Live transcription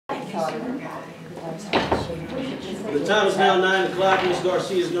The time is now 9 o'clock. Ms.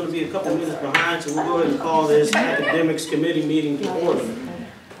 Garcia is going to be a couple minutes behind, so we'll go ahead and call this Academics Committee meeting to order.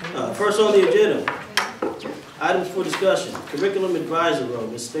 First on the agenda, items for discussion. Curriculum Advisor role,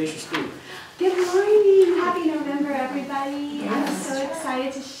 Ms. Stacia Stewart. Good morning. Happy November, everybody. I'm so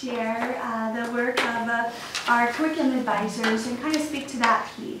excited to share the work of our curriculum advisors and kind of speak to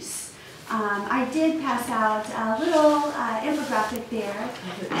that piece. I did pass out a little infographic there,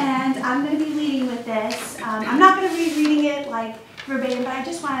 and I'm going to be leading with this. I'm not going to be reading it like verbatim, but I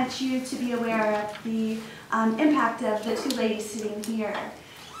just wanted you to be aware of the impact of the two ladies sitting here.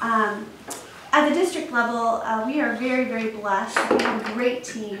 At the district level, we are very, very blessed. We have a great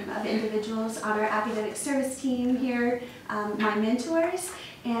team of individuals on our academic service team here, my mentors,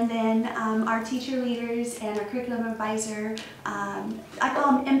 and then our teacher leaders and our curriculum advisor. I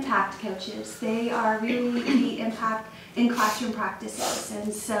call them impact coaches. They are really the impact in classroom practices.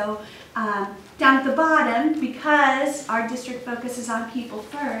 And so down at the bottom, because our district focuses on people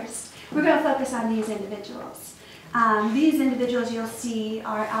first, we're going to focus on these individuals. These individuals you'll see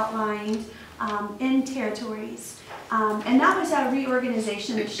are outlined in territories. And that was our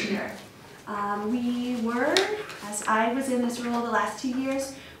reorganization this year. We were, as I was in this role the last 2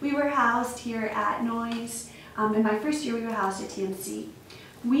 years, we were housed here at Noyes. In my first year, we were housed at TMC.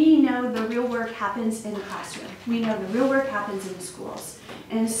 We know the real work happens in the classroom. We know the real work happens in the schools.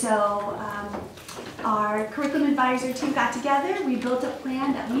 And so our curriculum advisor team got together. We built a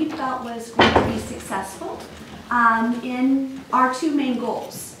plan that we felt was going to be successful in our two main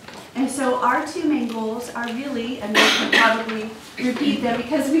goals. And so our two main goals are really, and we can probably repeat them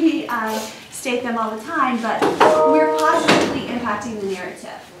because we state them all the time, but we're positively impacting the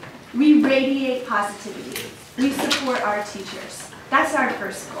narrative. We radiate positivity. We support our teachers. That's our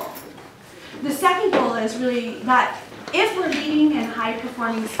first goal. The second goal is really that if we're leading in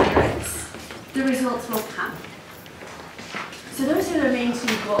high-performing spirits, the results will come. So those are the main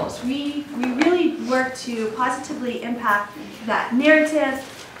two goals. We really work to positively impact that narrative,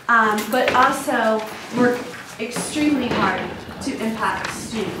 but also work extremely hard to impact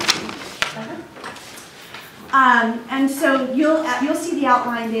students. And so you'll see the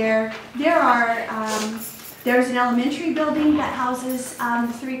outline there. There's an elementary building that houses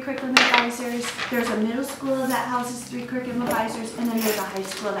 3 curriculum advisors. There's a middle school that houses 3 curriculum advisors, and then there's a high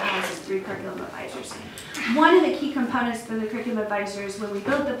school that houses 3 curriculum advisors. One of the key components for the curriculum advisors when we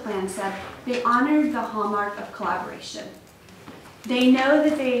built the plan said they honored the hallmark of collaboration. They know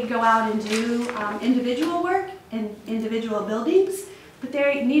that they go out and do individual work in individual buildings, but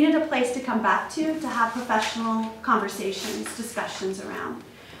they needed a place to come back to have professional conversations, discussions around.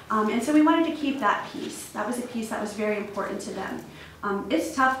 And so we wanted to keep that piece. That was a piece that was very important to them.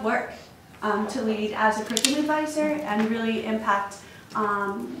 It's tough work to lead as a curriculum advisor and really impact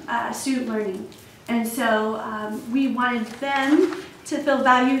student learning. And so we wanted them to feel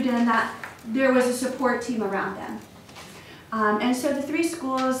valued and that there was a support team around them. And so the 3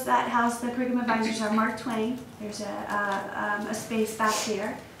 schools that house the curriculum advisors are Mark Twain. There's a space back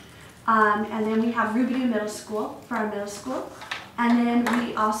there. And then we have Rubidoux Middle School for our middle school. And then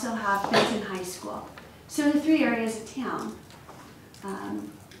we also have Benton High School. So the 3 areas of town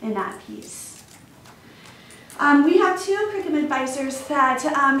in that piece. We have 2 curriculum advisors that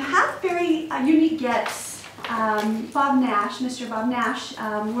have very unique gifts. Bob Nash, Mr. Bob Nash,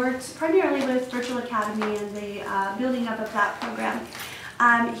 works primarily with Virtual Academy and the building up of that program.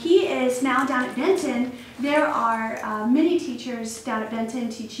 He is now down at Benton. There are many teachers down at Benton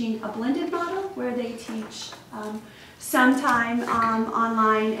teaching a blended model where they teach sometime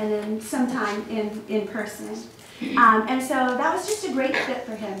online and then sometime in person. And so that was just a great fit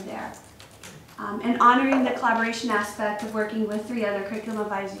for him there. And honoring the collaboration aspect of working with 3 other curriculum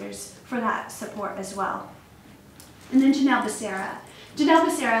advisors for that support as well. And then Janelle Becerra. Janelle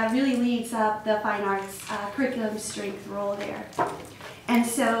Becerra really leads up the fine arts curriculum strength role there. And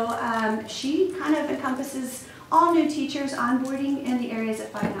so she kind of encompasses all new teachers onboarding in the areas of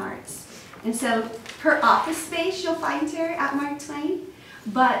fine arts. And so her office space, you'll find her at Mark Twain,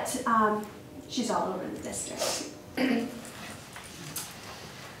 but she's all over the district.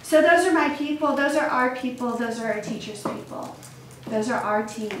 So those are my people, those are our people, those are our teachers' people. Those are our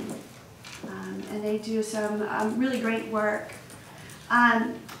team. And they do some really great work. As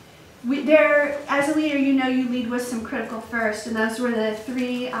a leader, you know you lead with some critical first, and those were the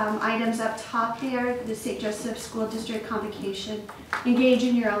 3 items up top there, the St. Joseph School District Convocation, engage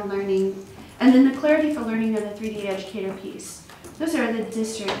in your own learning, and then the Clarity for Learning of the 3D Educator piece. Those are the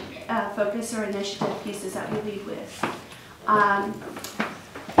district focus or initiative pieces that we lead with.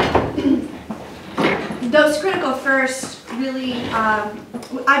 Those critical first really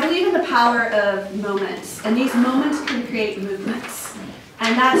I believe in the power of moments, and these moments can create movements.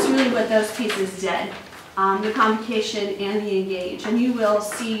 And that's really what those pieces did, the convocation and the engage. And you will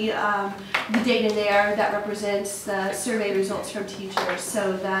see the data there that represents the survey results from teachers,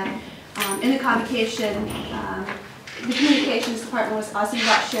 so that in the convocation, the communications department was awesome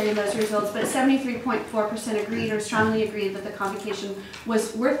about sharing those results, but 73.4% agreed or strongly agreed that the convocation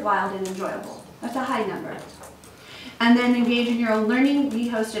was worthwhile and enjoyable. That's a high number. And then engage in your own learning. We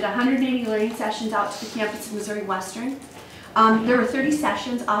hosted 180 learning sessions out to the campus of Missouri Western. There were 30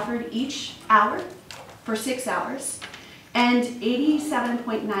 sessions offered each hour for 6 hours, and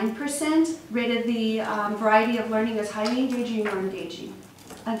 87.9% rated the variety of learning as highly engaging or engaging.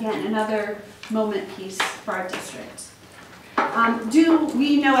 Again, another moment piece for our district. Do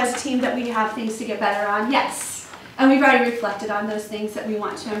we know as a team that we have things to get better on? Yes. And we've already reflected on those things that we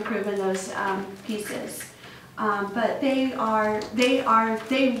want to improve in those pieces. But they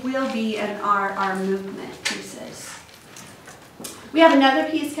will be and are our movement pieces. We have another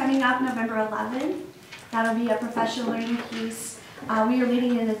piece coming up November 11th. That'll be a professional learning piece. We are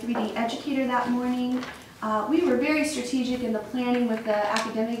meeting in the 3D Educator that morning. We were very strategic in the planning with the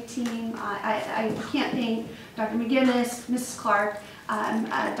academic team. I can't thank Dr. McGinnis, Mrs. Clark,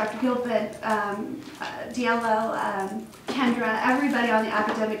 Dr. Gilpin, Diallo, Kendra, everybody on the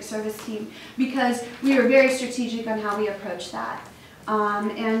academic service team, because we were very strategic on how we approach that.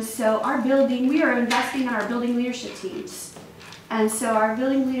 And so our building, we are investing in our building leadership teams. And so our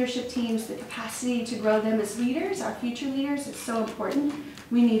building leadership teams, the capacity to grow them as leaders, our future leaders, is so important.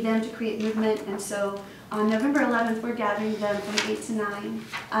 We need them to create movement, and so on November 11th, we're gathering them from 8 to 9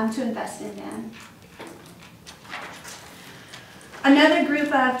 to invest in them. Another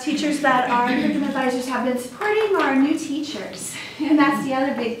group of teachers that our curriculum advisors have been supporting are new teachers, and that's the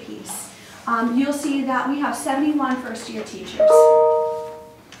other big piece. You'll see that we have 71 first-year teachers.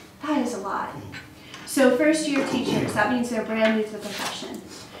 That is a lot. So first-year teachers, that means they're brand new to the profession.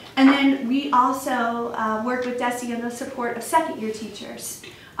 And then we also work with DESE in the support of second-year teachers.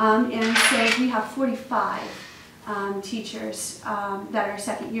 And so we have 45 teachers that are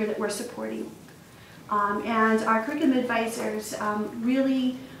second year that we're supporting. And our curriculum advisors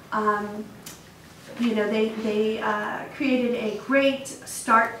really, they created a great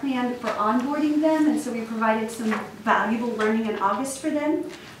start plan for onboarding them, and so we provided some valuable learning in August for them.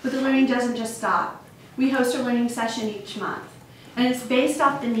 But the learning doesn't just stop. We host a learning session each month, and it's based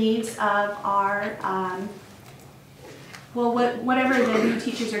off the needs of our, whatever the new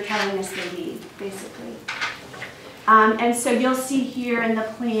teachers are telling us they need, basically. And so you'll see here in the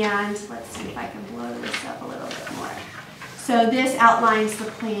plan, let's see if I can blow this up a little bit more. So this outlines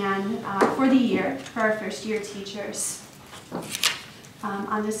the plan for the year for our first year teachers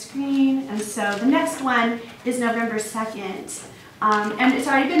on the screen. And so the next one is November 2nd. And it's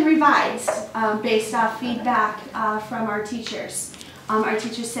already been revised based off feedback from our teachers. Our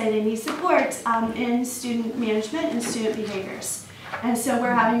teachers say they need support in student management and student behaviors. And so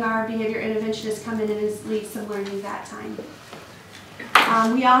we're having our behavior interventionists come in and lead some learning that time.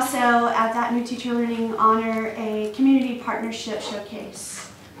 We also, at that New Teacher Learning, honor a community partnership showcase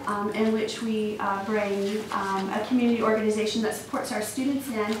in which we bring a community organization that supports our students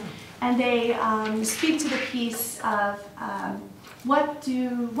in, and they speak to the piece of what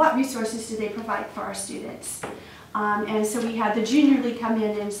resources do they provide for our students. And so we had the Junior League come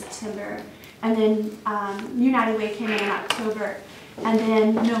in September, and then United Way came in October, and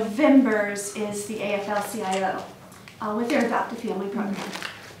then November's is the AFL-CIO with their Adoptive Family program.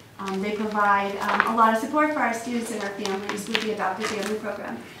 They provide a lot of support for our students and our families with the Adoptive Family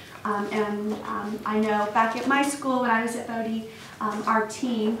program. I know back at my school when I was at Bodie, our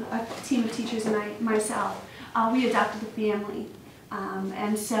team, a team of teachers and myself, we adopted a family.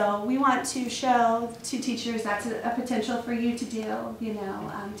 And so we want to show to teachers that's a potential for you to do,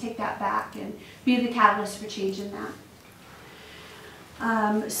 take that back and be the catalyst for change in that.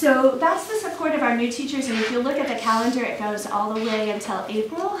 So that's the support of our new teachers, and if you look at the calendar, it goes all the way until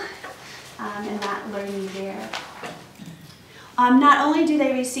April, and that learning there. Not only do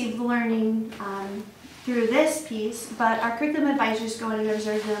they receive learning through this piece, but our curriculum advisors go in and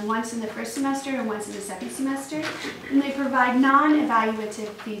observe them once in the first semester and once in the second semester, and they provide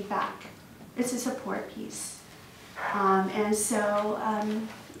non-evaluative feedback. It's a support piece. And so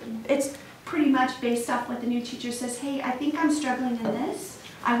it's pretty much based off what the new teacher says, hey, I think I'm struggling in this,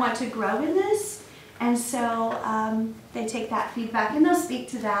 I want to grow in this, and so they take that feedback and they'll speak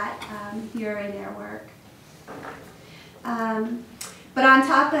to that here in their work. But on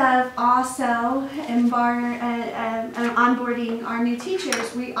top of also onboarding our new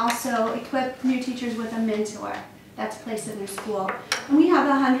teachers, we also equip new teachers with a mentor that's placed in their school. And we have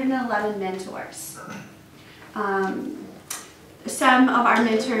 111 mentors. Some of our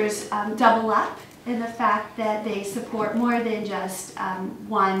mentors double up in the fact that they support more than just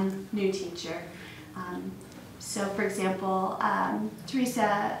one new teacher. So for example,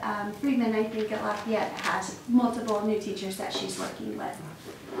 Teresa Friedman, I think at Lafayette, has multiple new teachers that she's working with.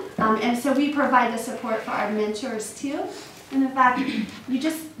 And so we provide the support for our mentors too. And in fact,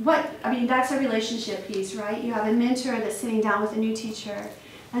 that's a relationship piece, right? You have a mentor that's sitting down with a new teacher,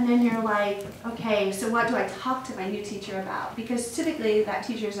 and then you're like, okay, so what do I talk to my new teacher about? Because typically that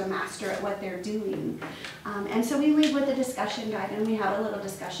teacher is a master at what they're doing. And so we lead with a discussion guide, and we have a little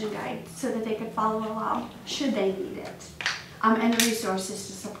discussion guide so that they could follow along should they need it. And the resources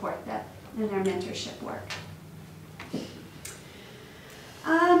to support them in their mentorship work.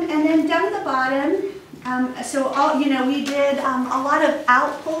 And then down at the bottom, we did a lot of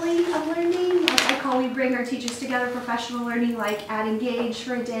outpulling of learning. We bring our teachers together, professional learning, like at Engage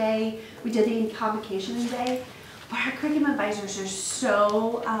for a day. We did the convocation day. But our curriculum advisors are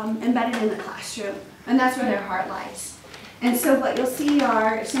so embedded in the classroom, and that's where their heart lies. And so what you'll see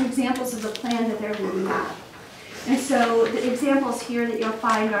are some examples of the plan that they're leading out. And so the examples here that you'll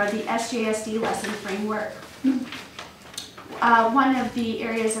find are the SJSD lesson framework. One of the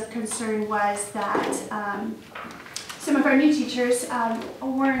areas of concern was that some of our new teachers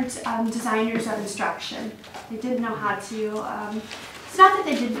weren't designers of instruction. They didn't know how to, it's not that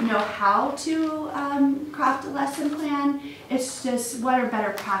they didn't know how to craft a lesson plan, it's just what are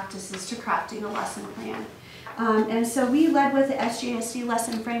better practices to crafting a lesson plan. And so we led with the SJSD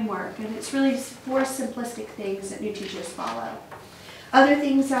lesson framework, and it's really 4 simplistic things that new teachers follow. Other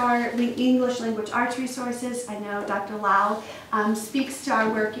things are English language arts resources. I know Dr. Lau speaks to our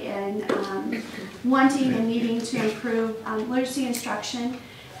work in wanting and needing to improve literacy instruction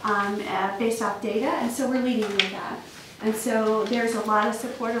based off data, and so we're leading with that. And so there's a lot of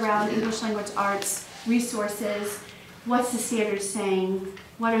support around English language arts resources. What's the standard saying?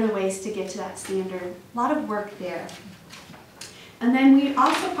 What are the ways to get to that standard? A lot of work there. And then we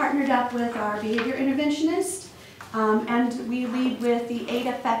also partnered up with our behavior interventionist. And we lead with the 8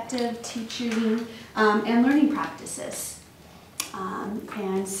 effective teaching and learning practices.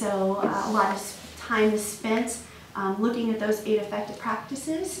 And so a lot of time is spent looking at those 8 effective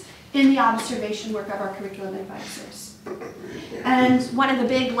practices in the observation work of our curriculum advisors. And one of the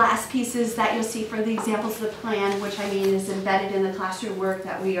big last pieces that you'll see for the examples of the plan, which I mean is embedded in the classroom work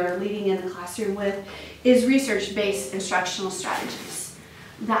that we are leading in the classroom with, is research-based instructional strategies.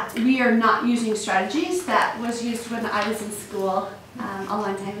 That we are not using strategies that was used when I was in school a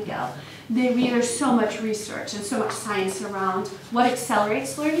long time ago. There's so much research and so much science around what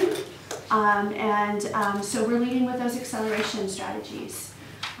accelerates learning, so we're leading with those acceleration strategies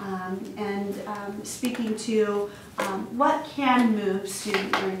and speaking to what can move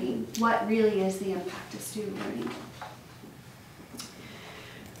student learning, what really is the impact of student learning.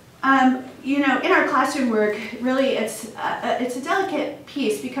 In our classroom work, really it's a delicate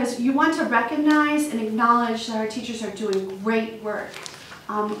piece because you want to recognize and acknowledge that our teachers are doing great work.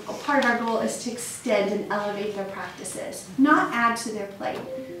 Part of our goal is to extend and elevate their practices, not add to their plate,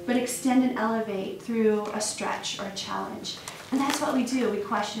 but extend and elevate through a stretch or a challenge. And that's what we do. We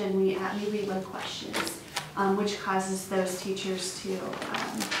question, we lead with questions, which causes those teachers to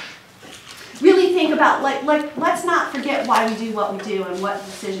really think about, let's not forget why we do what we do and what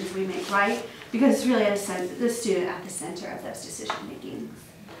decisions we make, right? Because it's really the student at the center of those decision making.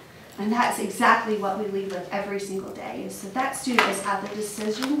 And that's exactly what we lead with every single day, is that student is at the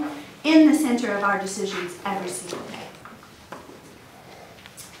decision, in the center of our decisions every single day.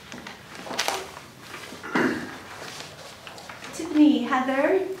 Tiffany,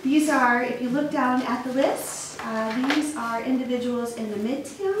 Heather, these are, if you look down at the list, these are individuals in the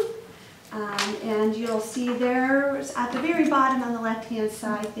Midtown. And you'll see there's at the very bottom on the left-hand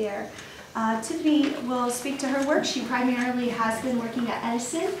side there. Tiffany will speak to her work. She primarily has been working at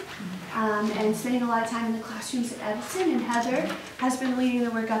Edison and spending a lot of time in the classrooms at Edison. And Heather has been leading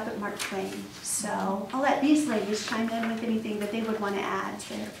the work up at Mark Twain. So I'll let these ladies chime in with anything that they would want to add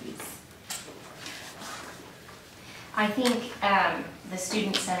to their piece. I think the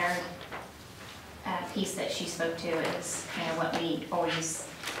student-centered piece that she spoke to is kind of what we always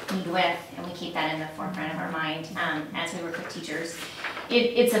lead with, and we keep that in the forefront of our mind as we work with teachers.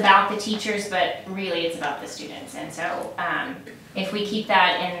 It's about the teachers, but really it's about the students. And so if we keep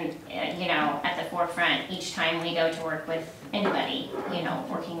that in, at the forefront each time we go to work with anybody,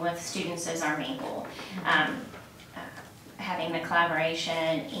 working with students is our main goal. Having the collaboration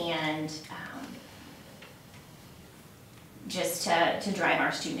and just to drive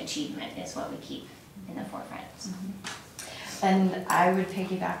our student achievement is what we keep in the forefront. And I would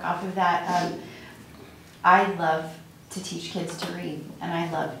piggyback off of that. I love to teach kids to read, and I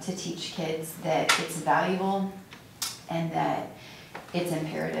love to teach kids that it's valuable and that it's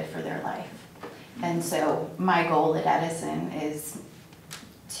imperative for their life. And so my goal at Edison is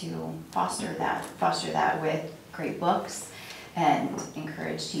to foster that with great books and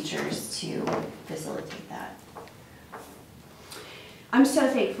encourage teachers to facilitate that. I'm so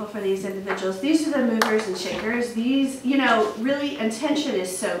thankful for these individuals. These are the movers and shakers. These, you know, really intention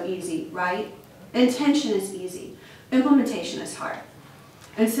is so easy, right? Intention is easy. Implementation is hard.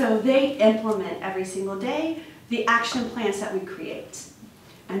 And so they implement every single day the action plans that we create.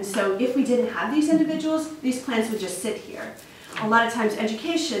 And so if we didn't have these individuals, these plans would just sit here. A lot of times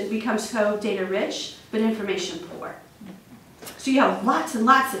education becomes so data rich, but information poor. So you have lots and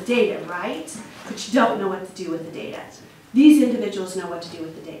lots of data, right? But you don't know what to do with the data. These individuals know what to do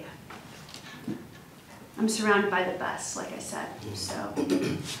with the data. I'm surrounded by the best, like I said, so.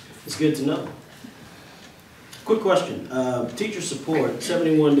 It's good to know. Quick question, teacher support,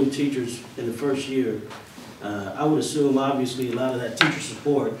 71 new teachers in the first year. I would assume obviously a lot of that teacher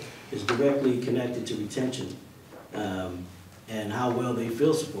support is directly connected to retention and how well they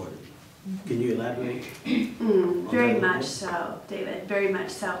feel supported. Can you elaborate? Very much so, David, very much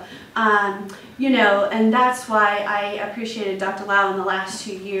so. You know, and that's why I appreciated Dr. Lau in the last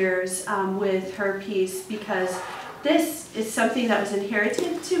 2 years with her piece, because this is something that was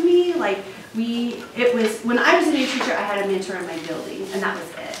inherited to me. Like when I was a new teacher, I had a mentor in my building, and that was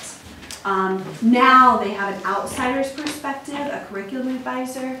it. Now they have an outsider's perspective, a curriculum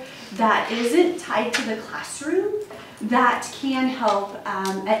advisor that isn't tied to the classroom, that can help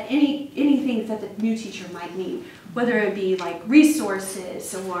at anything that the new teacher might need, whether it be like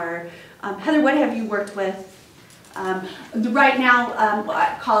resources or, Heather, what have you worked with? Right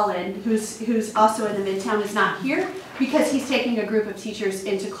now, Colin, who's also in the Midtown, is not here because he's taking a group of teachers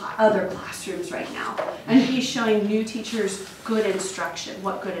into other classrooms right now. And he's showing new teachers good instruction,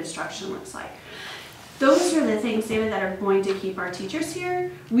 what good instruction looks like. Those are the things, David, that are going to keep our teachers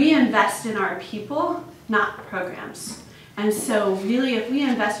here. We invest in our people, not programs. And so really, if we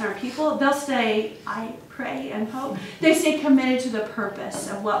invest in our people, they'll stay, I pray and hope, they stay committed to the purpose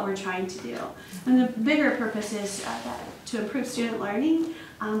of what we're trying to do. And the bigger purpose is to improve student learning,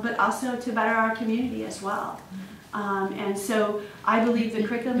 but also to better our community as well. And so I believe the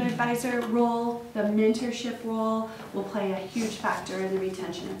curriculum advisor role, the mentorship role, will play a huge factor in the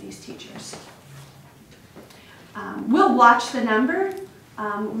retention of these teachers. We'll watch the number.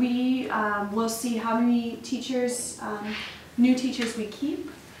 We will see how many teachers, new teachers we keep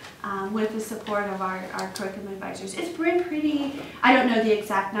with the support of our curriculum advisors. It's been pretty, I don't know the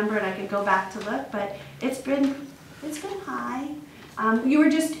exact number and I could go back to look, but it's been high. You were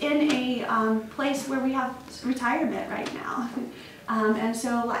just in a place where we have retirement right now. And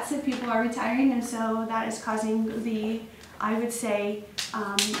so lots of people are retiring, and so that is causing the, I would say,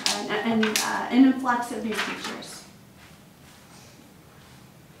 an influx of new teachers.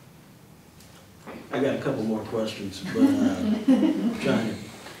 I got a couple more questions, but I'm trying to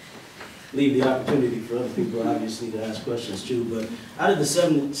leave the opportunity for other people, obviously, to ask questions too. But out of the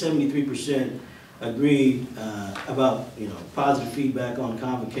 73% agreed about positive feedback on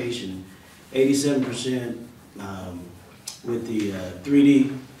convocation, 87% with the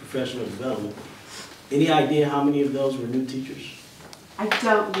 3D professional development. Any idea how many of those were new teachers? I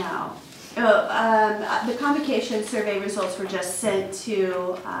don't know. The convocation survey results were just sent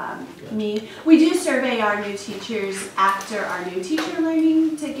to me. We do survey our new teachers after our new teacher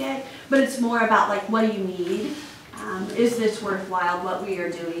learning ticket, but it's more about like, what do you need? Is this worthwhile, what we are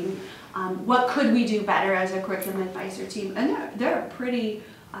doing? What could we do better as a curriculum advisor team? And they're pretty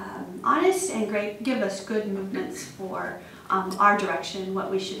honest and great, give us good movements for our direction,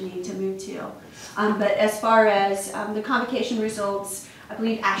 what we should need to move to. But as far as the convocation results, I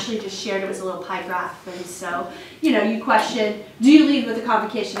believe Ashley just shared, it was a little pie graph, and so, you question, do you lead with a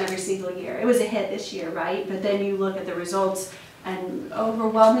convocation every single year? It was a hit this year, right? But then you look at the results, and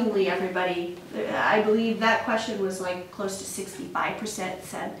overwhelmingly everybody, I believe that question was like close to 65%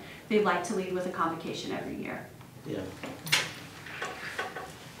 said they'd like to lead with a convocation every year. Yeah.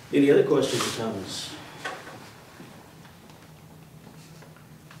 Any other questions or comments?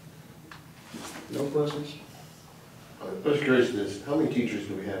 No questions? I was curious, how many teachers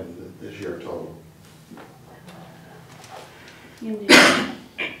do we have this year total?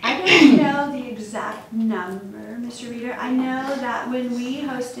 I don't know the exact number, Mr. Reader. I know that when we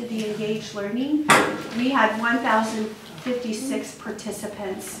hosted the Engaged Learning, we had 1,056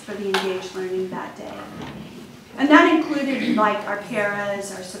 participants for the Engaged Learning that day. And that included like our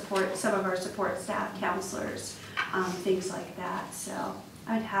paras, our support, some of our support staff, counselors, things like that. So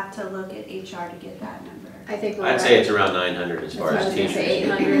I'd have to look at HR to get that number. I think we're. I'd say it's around 900 as far as teachers.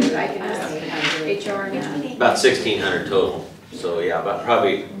 800, I can ask HR now. About 1,600 total. So yeah, about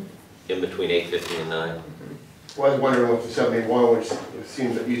probably in between 850 and 9. Well, I was wondering with the 71, which it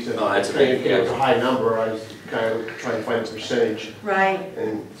seems that you said Oh, that's a big, it was a high number, I was kind of trying to find a percentage, Right,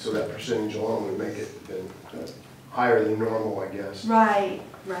 and so that percentage alone would make it then higher than normal, I guess. right,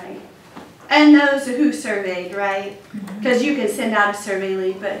 right. And those who surveyed, right? Because you can send out a survey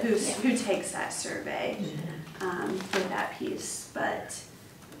lead, but who takes that survey for that piece? But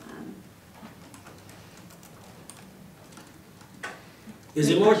Is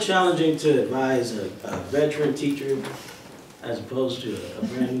it more challenging to advise a veteran teacher as opposed to a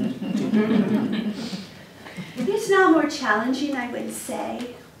brand new teacher? it's not more challenging, I would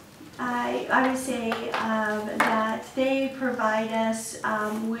say. I would say that they provide us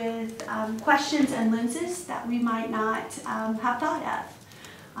with questions and lenses that we might not have thought of.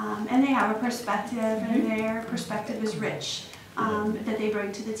 And they have a perspective, and their perspective is rich that they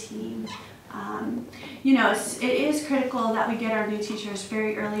bring to the team. You know, it is critical that we get our new teachers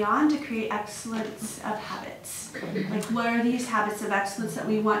very early on to create excellence of habits. Like, what are these habits of excellence that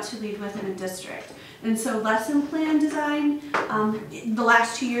we want to lead with in a district? And so lesson plan design, the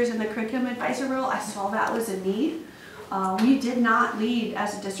last 2 years in the curriculum advisor role, I saw that was a need. We did not lead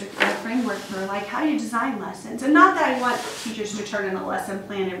as a district with a framework for like, how do you design lessons? And not that I want teachers to turn in a lesson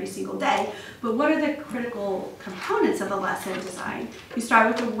plan every single day, but what are the critical components of a lesson design? You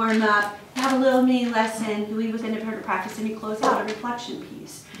start with a warm up, you have a little mini lesson, you lead with independent practice, and you close out a reflection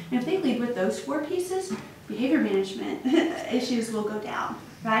piece. And if they lead with those 4 pieces, behavior management issues will go down,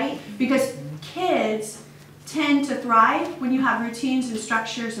 right? Because kids tend to thrive when you have routines and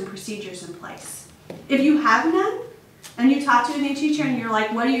structures and procedures in place. If you have none, and you talk to a new teacher and you're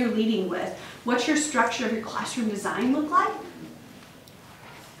like, what are you leading with? What's your structure of your classroom design look like?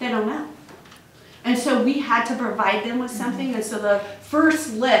 They don't know. And so we had to provide them with something, and so the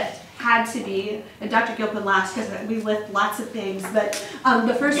first lift had to be, and Dr. Gilpin laughs because we lift lots of things, but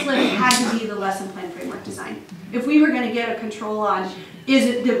the first lift had to be the lesson plan framework design. If we were going to get a control on, is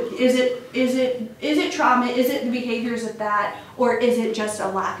it trauma, is it the behaviors of that, or is it just a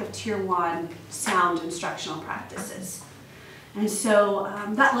lack of tier 1 sound instructional practices? And so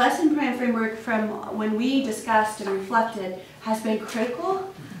that lesson plan framework from when we discussed and reflected has been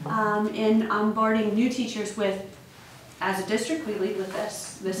critical in onboarding new teachers with, as a district, we lead with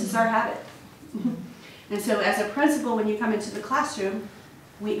this. This is our habit. And so as a principal, when you come into the classroom,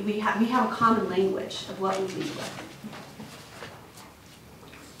 we have a common language of what we lead with.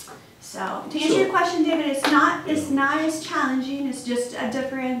 So to answer your question, David, it's not as challenging. It's just a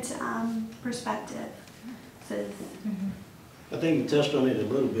different perspective. So, I think you touched on it a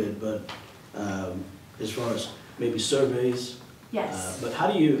little bit, but as far as maybe surveys. yes. But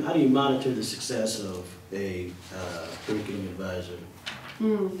how do you monitor the success of a curriculum advisor?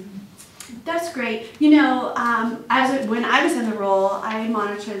 That's great. You know, when I was in the role, I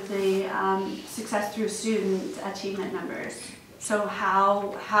monitored the success through student achievement numbers. So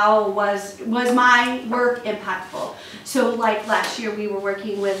how was my work impactful? So like last year, we were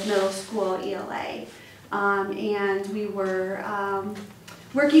working with middle school ELA, and we were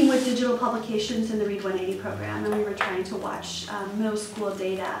working with digital publications in the Read 180 program, and we were trying to watch middle school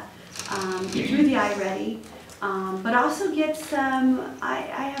data through the iReady. But also get some,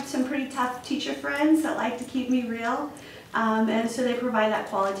 I have some pretty tough teacher friends that like to keep me real, and so they provide that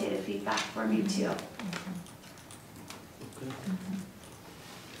qualitative feedback for me too. Okay.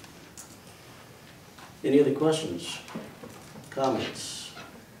 Any other questions, comments?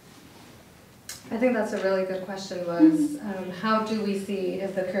 I think that's a really good question was, how do we see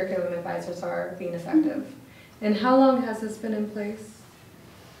if the curriculum advisors are being effective? And how long has this been in place?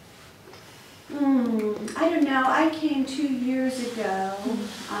 I don't know. I came 2 years ago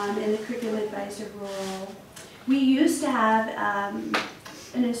in the curriculum advisor role. We used to have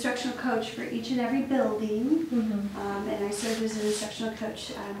an instructional coach for each and every building, and I served as an instructional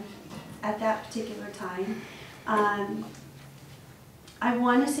coach at that particular time. I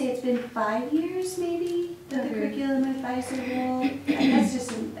want to say it's been 5 years, maybe, with the curriculum advisor role. And that's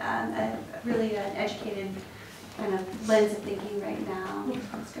just really an educated kind of lens of thinking right now,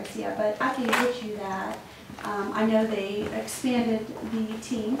 Ms. Garcia, but I can get you that. I know they expanded the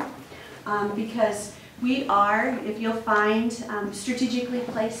team because we are, if you'll find, strategically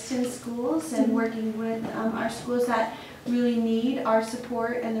placed in schools and working with our schools that really need our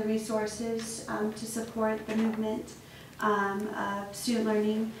support and the resources to support the movement of student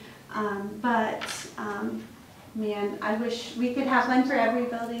learning. But man, I wish we could have one for every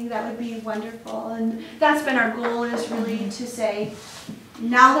building. That would be wonderful. And that's been our goal, is really to say,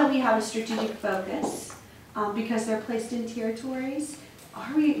 now that we have a strategic focus, because they're placed in territories,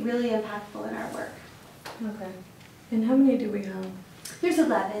 are we really impactful in our work? Okay. And how many do we have? There's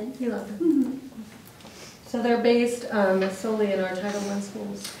 11. 11. Mhm. So they're based solely in our Title I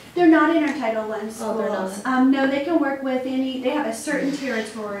schools? They're not in our Title I schools. Oh, they're not? No, they can work with they have a certain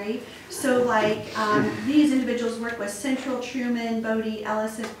territory. So like, these individuals work with Central, Truman, Bodie,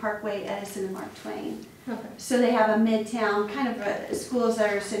 Ellison, Parkway, Edison, and Mark Twain. Okay. So they have a midtown, kind of schools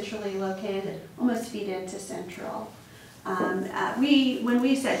that are centrally located, that almost feed into Central. When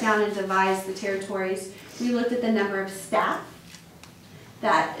we sat down and devised the territories, we looked at the number of staff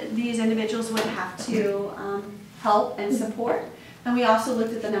that these individuals would have to help and support. And we also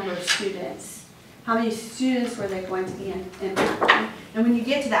looked at the number of students. How many students were they going to be impacting? And when you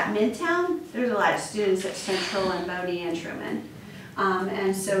get to that midtown, there's a lot of students at Central and Bodie and Truman.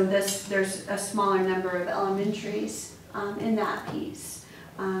 And so there's a smaller number of elementaries in that piece.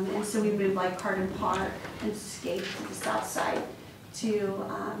 And so we moved like Carden Park and Skate to the south side to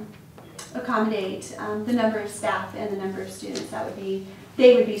accommodate the number of staff and the number of students that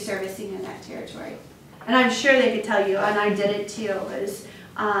they would be servicing in that territory. And I'm sure they could tell you, and I did it too, is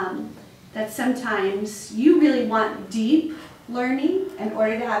that sometimes you really want deep learning in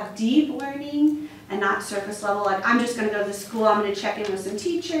order to have deep learning and not surface level, like I'm just going to go to the school, I'm going to check in with some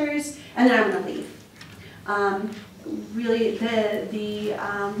teachers, and then I'm going to leave. Really, the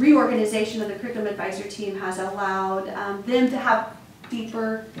reorganization of the curriculum advisor team has allowed them to have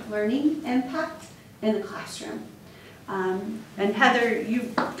deeper learning impact in the classroom. And Heather,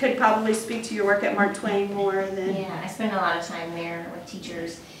 you could probably speak to your work at Mark Twain more than... Yeah, I spend a lot of time there with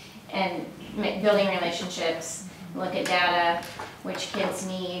teachers and building relationships, look at data, which kids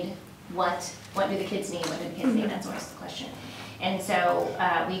need, what do the kids need, what do the kids need, that's always the question. And so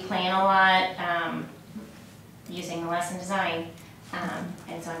we plan a lot using the lesson design,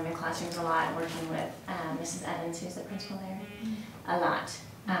 and so I'm in classrooms a lot, working with Mrs. Evans, who's the principal there, a lot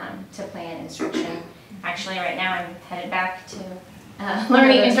to plan instruction. Actually, right now I'm headed back to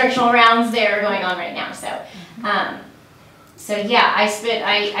learning instructional rounds that are going on right now. So yeah, I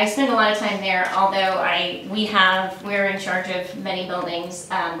spend a lot of time there. Although we're in charge of many buildings.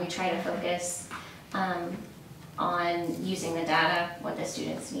 We try to focus on using the data, what the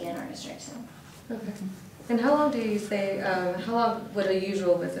students need in our district. So. Okay. And how long do you say? How long would a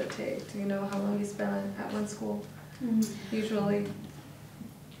usual visit take? Do you know how long you spend at one school? Usually.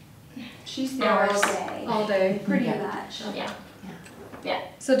 She's there all day. All day. Pretty much. Yeah. Yeah.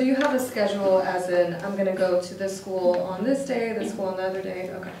 So do you have a schedule as in, I'm going to go to this school on this day, this school on the other day?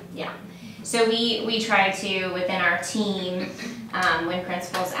 Okay. Yeah. So we try to, within our team, when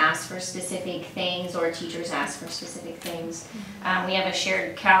principals ask for specific things or teachers ask for specific things, we have a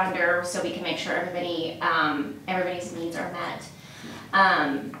shared calendar so we can make sure everybody's needs are met.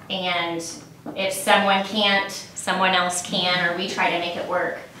 And if someone can't, someone else can, or we try to make it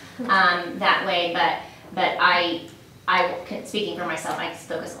work that way. But speaking for myself, I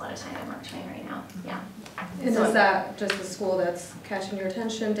focus a lot of time at Mark Twain right now. Yeah. And is that just the school that's catching your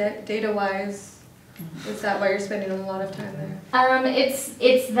attention data-wise? Is that why you're spending a lot of time there?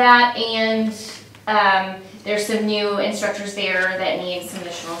 It's that, and there's some new instructors there that need some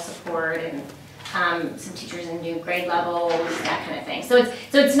additional support, and some teachers in new grade levels, that kind of thing. So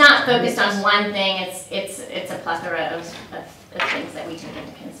it's not focused on one thing. It's a plethora of things that we take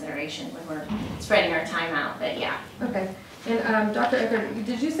into consideration when we're spreading our time out. But yeah. Okay. And Dr. Eckert,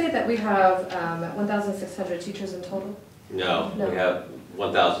 did you say that we have 1,600 teachers in total? No, No. we have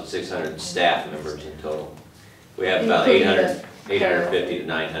 1,600 staff members in total. We have about Including 850 to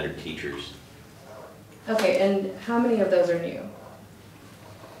 900 teachers. Okay, and how many of those are new?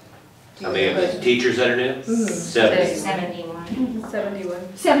 How many of the teachers that are new? Mhm. 70. 71.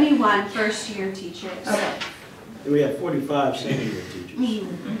 71. 71 first-year teachers. Okay. And we have 45 second-year teachers.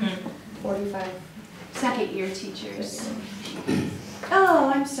 45. Second-year teachers.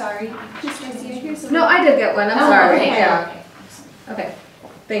 Oh, I'm sorry. Ms. Garcia, here's a... No, I did get one. I'm Oh, sorry. okay. Yeah. Okay.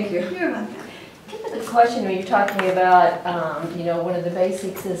 Thank you. You're welcome. The question when you're talking about, one of the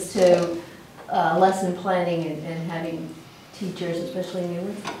basics is to lesson planning and having teachers, especially new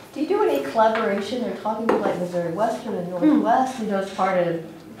ones. Do you do any collaboration or talking with like Missouri Western and Northwest? As part of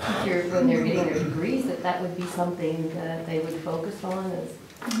teachers when they're getting their degrees, that would be something that they would focus on?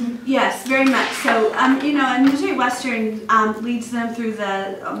 Yes, very much. So, and Missouri Western leads them through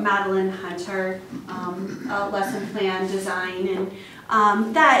the Madeline Hunter lesson plan design,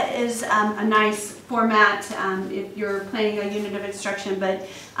 That is a nice format if you're planning a unit of instruction, but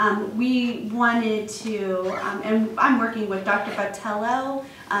we wanted to, and I'm working with Dr. Botello,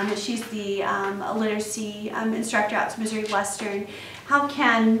 she's the literacy instructor out to Missouri Western. How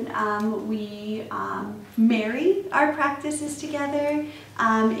can we marry our practices together,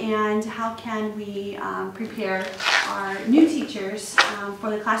 and how can we prepare our new teachers for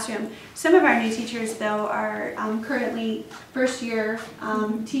the classroom? Some of our new teachers, though, are currently first-year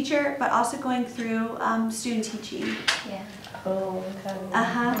teacher, but also going through student teaching. Yeah. Oh, okay.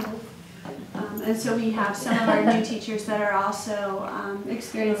 And so we have some of our new teachers that are also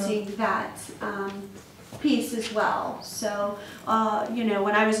experiencing that piece as well. So, you know,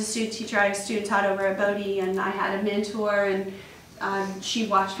 when I was a student teacher, I was student taught over at Bodie, and I had a mentor, and she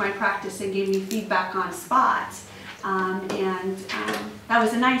watched my practice and gave me feedback on spots. That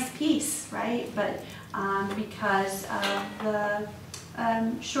was a nice piece, right? But because of the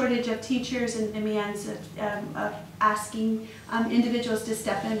shortage of teachers and demands of asking individuals to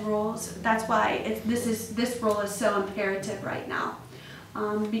step in roles, that's why this role is so imperative right now.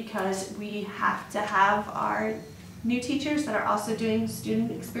 Because we have to have our new teachers that are also doing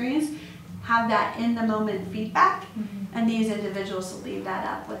student experience have that in the moment feedback, and these individuals will leave that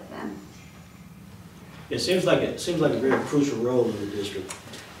up with them. It seems like a very crucial role in the district.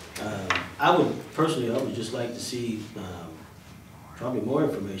 I would just like to see probably more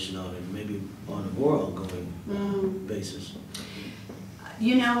information on it, maybe on a more ongoing basis.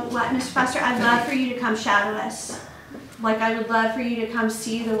 You know what, Mr. Foster, I'd love for you to come shadow us. Like, I would love for you to come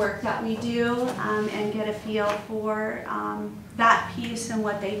see the work that we do and get a feel for that piece and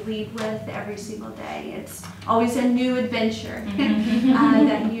what they lead with every single day. It's always a new adventure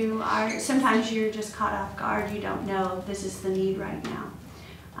that you are, sometimes you're just caught off guard. You don't know this is the need right now.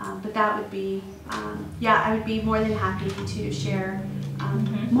 But that would be, yeah, I would be more than happy to share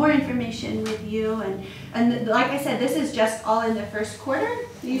more information with you. And like I said, this is just all in the first quarter.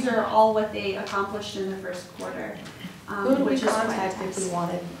 These are all what they accomplished in the first quarter. Who do we which is quite contact if nice. we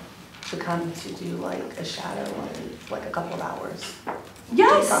wanted to come to do like a shadow or like a couple of hours?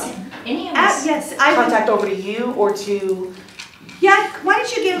 Yes. Any of us? Yes, I would. Contact over to you or to? Yeah, why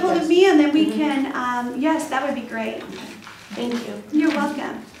don't you get a hold of me and then we can, yes, that would be great. Thank you. You're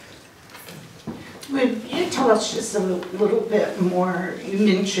welcome. Would you tell us just a little bit more? You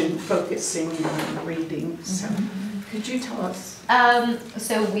mentioned focusing on reading, so could you tell us?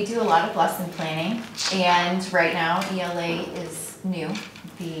 So we do a lot of lesson planning, and right now ELA is new.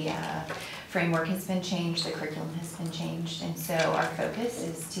 The framework has been changed, the curriculum has been changed, and so our focus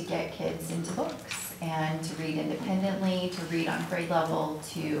is to get kids into books and to read independently, to read on grade level,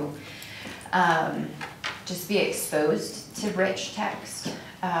 to just be exposed to rich text,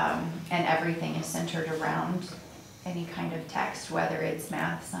 and everything is centered around any kind of text, whether it's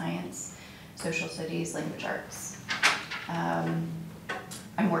math, science, social studies, language arts.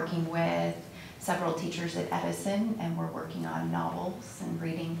 I'm working with several teachers at Edison, and we're working on novels and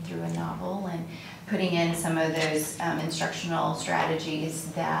reading through a novel and putting in some of those instructional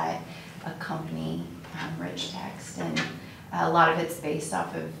strategies that accompany rich text. And a lot of it's based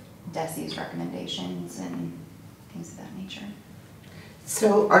off of DESE's recommendations and things of that nature.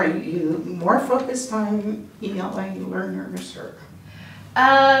 So are you more focused on ELA learners or?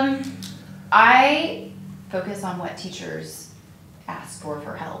 I focus on what teachers ask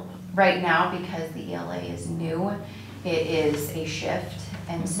for help. Right now, because the ELA is new, it is a shift,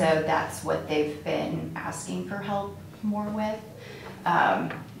 and so that's what they've been asking for help more with.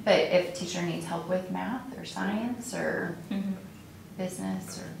 But if a teacher needs help with math or science or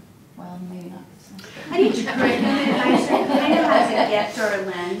business or, well, maybe not business. I think curriculum advisor kind of has a gift or a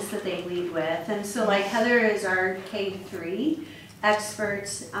lens that they lead with. And so like Heather is our K-3 expert,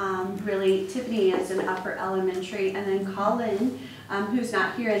 really Tiffany is an upper elementary, and then Colin, who's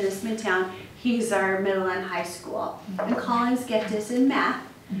not here in this Midtown, he's our middle and high school. And Colin's gift is in math.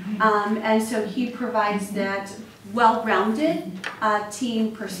 And so he provides that well-rounded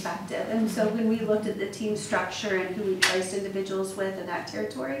team perspective. And so when we looked at the team structure and who we placed individuals with in that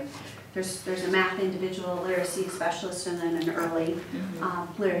territory, there's a math individual, a literacy specialist, and then an early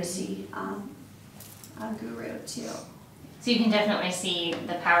literacy guru too. So you can definitely see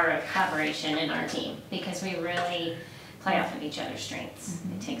the power of collaboration in our team because we really play off of each other's strengths.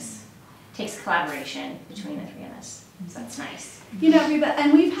 It takes collaboration between the three of us, so that's nice. You know, Reba,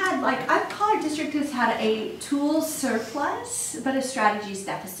 and we've had, like, I call our district has had a tools surplus, but a strategies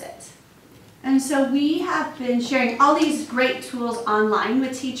deficit. And so we have been sharing all these great tools online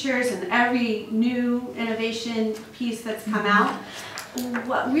with teachers and every new innovation piece that's come out.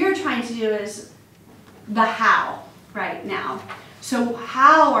 What we're trying to do is the how right now. So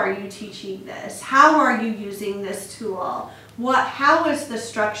how are you teaching this? How are you using this tool? How does the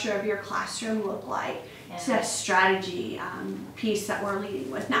structure of your classroom look like? It's that strategy piece that we're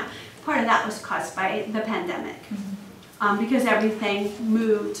leading with. Now, part of that was caused by the pandemic because everything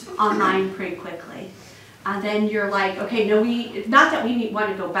moved online pretty quickly. And then you're like, okay, no, not that we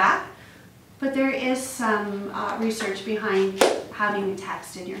want to go back, but there is some research behind having a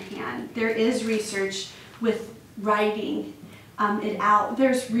text in your hand. There is research with writing it out.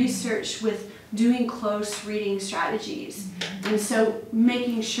 There's research with doing close reading strategies. And so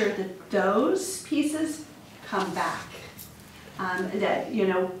making sure that those pieces come back. That, you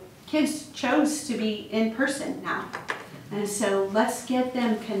know, kids chose to be in person now. And so let's get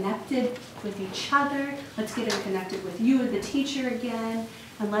them connected with each other. Let's get them connected with you, the teacher again.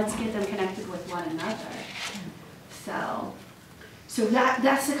 And let's get them connected with one another. So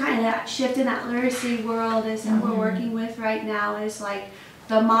that's the kind of that shift in that literacy world is that we're working with right now is like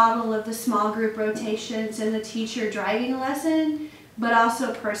the model of the small group rotations and the teacher driving a lesson, but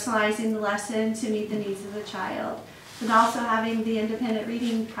also personalizing the lesson to meet the needs of the child. And also having the independent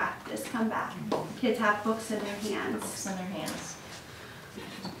reading practice come back. Kids have books in their hands. Books in their hands.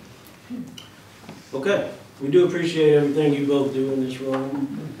 Okay, we do appreciate everything you both do in this role.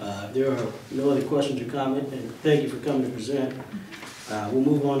 There are no other questions or comments, and thank you for coming to present. We'll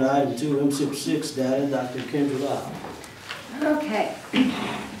move on to item 2, MSIP 6 data, Dr. Kendra Lau. Okay,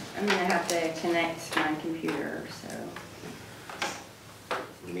 I'm gonna have to connect my computer, so.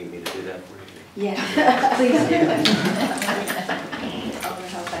 You need me to do that for you? Yeah, please do. I'll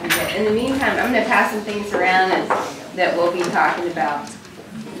help find it. In the meantime, I'm gonna pass some things around that we'll be talking about.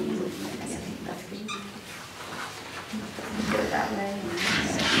 Go that way.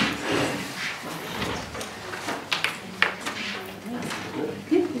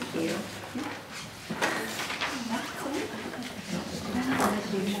 Good, thank you.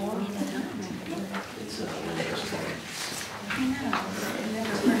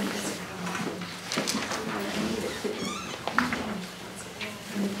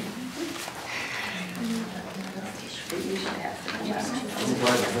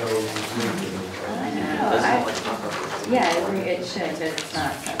 Yeah, it should, but it's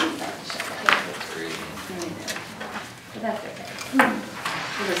not something that should. But that's okay.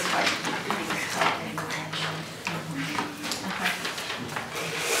 It was fine.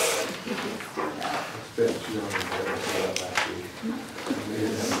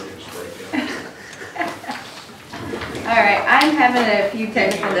 All right, I'm having a few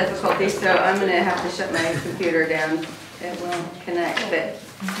technical difficulties, so I'm going to have to shut my computer down. It won't connect, but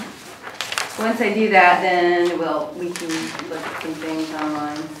once I do that, then we can look at some things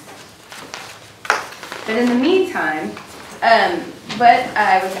online. But in the meantime, what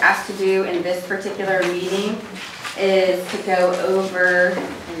I was asked to do in this particular meeting is to go over,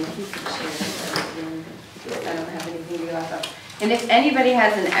 and if you could share, I don't have anything to go off of. And if anybody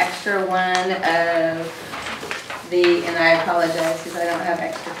has an extra one of and I apologize because I don't have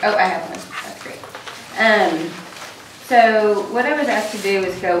extra, oh, I have one, that's great. So what I was asked to do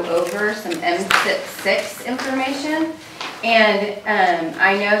is go over some MSIP 6 information. And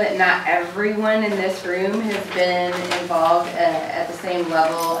I know that not everyone in this room has been involved at the same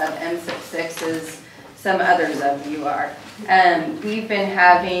level of MSIP 6 as some others of you are. We've been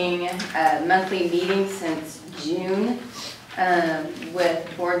having monthly meetings since June with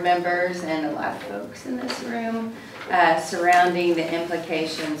board members and a lot of folks in this room surrounding the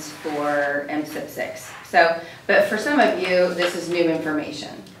implications for MSIP 6. So, but for some of you, this is new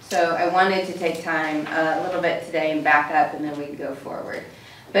information. So I wanted to take time a little bit today and back up and then we can go forward.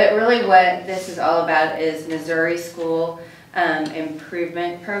 But really what this is all about is Missouri School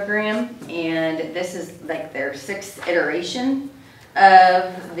Improvement Program. And this is like their 6th iteration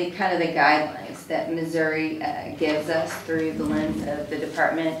of the kind of the guidelines that Missouri gives us through the lens of the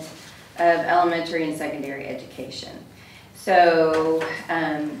Department of Elementary and Secondary Education. So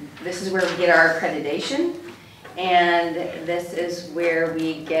this is where we get our accreditation, and this is where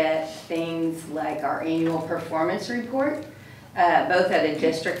we get things like our annual performance report, both at a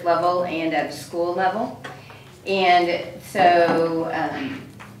district level and at a school level. And so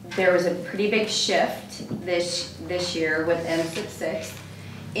there was a pretty big shift this year with MSIP 6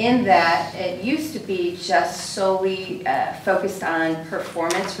 in that it used to be just solely focused on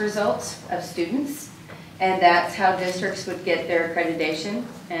performance results of students, and that's how districts would get their accreditation,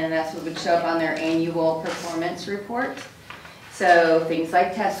 and that's what would show up on their annual performance report. So things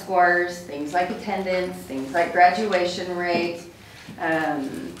like test scores, things like attendance, things like graduation rate,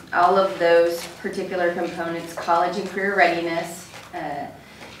 all of those particular components, college and career readiness.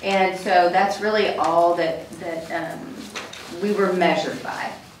 And so that's really all that we were measured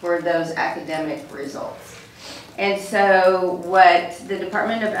by for those academic results. And so what the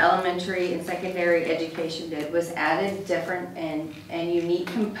Department of Elementary and Secondary Education did was add a different and unique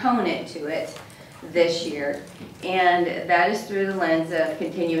component to it this year, and that is through the lens of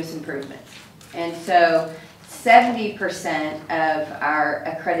continuous improvement. And so 70% of our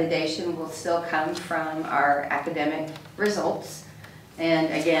accreditation will still come from our academic results.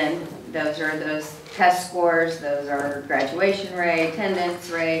 And again, those are those test scores, those are graduation rate,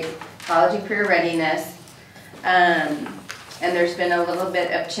 attendance rate, college and career readiness. And there's been a little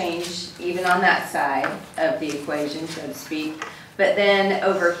bit of change even on that side of the equation, so to speak. But then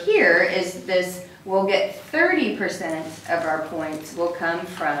over here is this, we'll get 30% of our points will come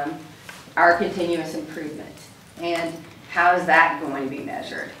from our continuous improvement. And how is that going to be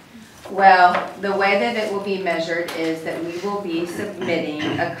measured? Well, the way that it will be measured is that we will be submitting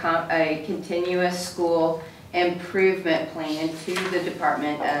a continuous school improvement plan to the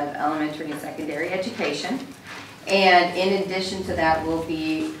Department of Elementary and Secondary Education. And in addition to that, we'll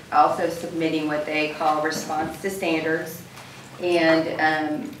be also submitting what they call response to standards.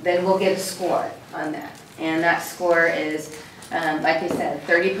 And then we'll get a score on that. And that score is, like I said,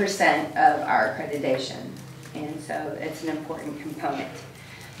 30% of our accreditation. And so it's an important component.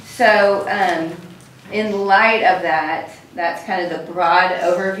 So in light of that, that's kind of the broad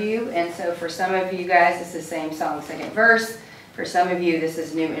overview. And so for some of you guys, it's the same song, second verse. For some of you, this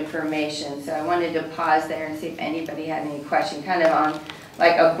is new information. So I wanted to pause there and see if anybody had any question, kind of on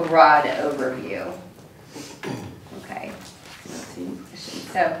like a broad overview. Okay.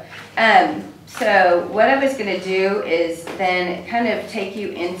 So what I was going to do is then kind of take you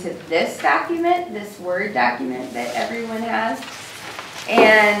into this document, this Word document that everyone has.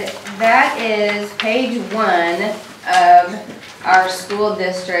 And that is page 1 of our school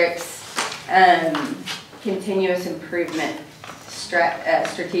district's continuous improvement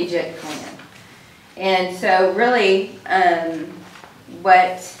strategic plan. And so really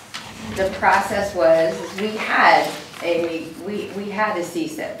what the process was is we had a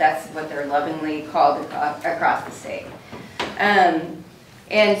CSIP. That's what they're lovingly called across the state. And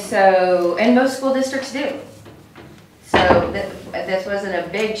most school districts do. So this wasn't a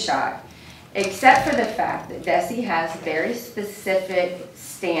big shock, except for the fact that DESE has very specific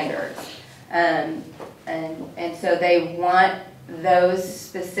standards. And so they want those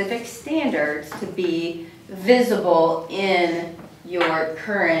specific standards to be visible in your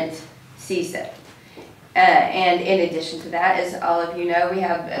current CSIP. And in addition to that, as all of you know, we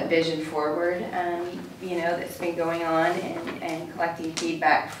have a Vision Forward, that's been going on and collecting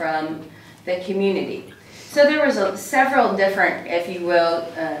feedback from the community. So there was several different, if you will,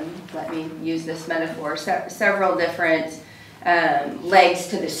 let me use this metaphor, several different legs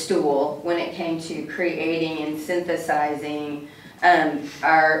to the stool when it came to creating and synthesizing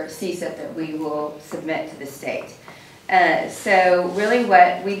our CSIP that we will submit to the state. So really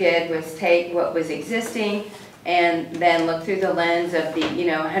what we did was take what was existing and then look through the lens of the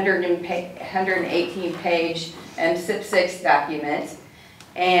 118 page MSIP6 document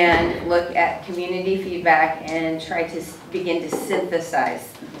and look at community feedback and try to begin to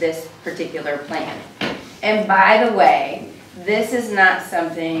synthesize this particular plan. And by the way, this is not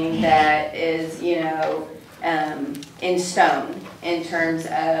something that is, in stone in terms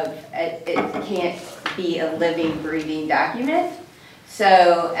of it can't be a living, breathing document.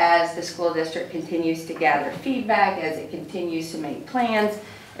 So as the school district continues to gather feedback, as it continues to make plans,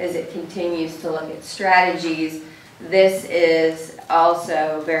 as it continues to look at strategies, this is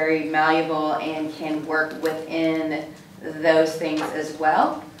also very malleable and can work within those things as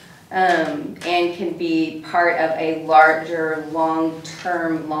well, and can be part of a larger,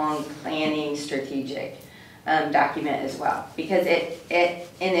 long-term, long-planning strategic document as well. Because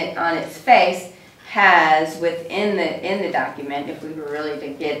it on its face has within the document, if we were really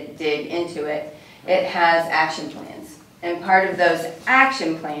to dig into it, it has action plans. And part of those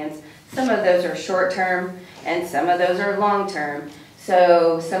action plans, some of those are short-term and some of those are long-term.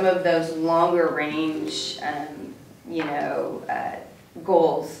 So some of those longer range,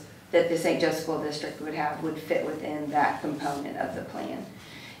 goals that the St. Joe School District would have would fit within that component of the plan.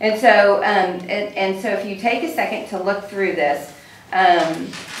 And so, so if you take a second to look through this,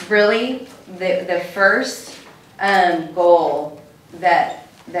 really the first goal that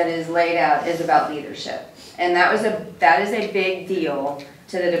is laid out is about leadership, and that is a big deal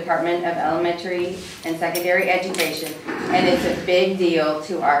to the Department of Elementary and Secondary Education, and it's a big deal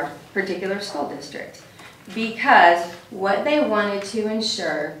to our particular school district, because what they wanted to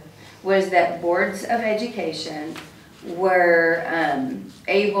ensure was that boards of education were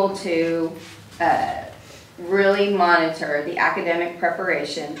able to really monitor the academic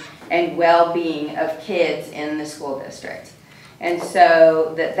preparation and well-being of kids in the school district. And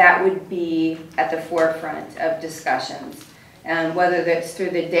so that would be at the forefront of discussions. Whether that's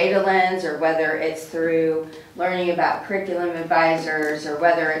through the data lens or whether it's through learning about curriculum advisors or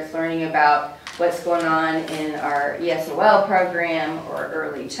whether it's learning about what's going on in our ESOL program or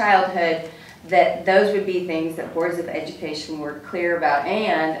early childhood, that those would be things that boards of education were clear about,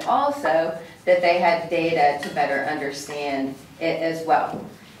 and also that they had data to better understand it as well.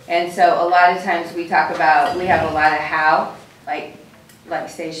 And so a lot of times we talk about, we have a lot of how, like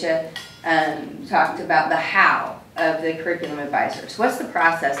Stacia talked about the how of the curriculum advisors. What's the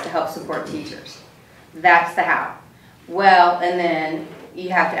process to help support teachers? That's the how. Well, and then you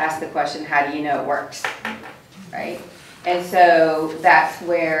have to ask the question, how do you know it works, right? And so that's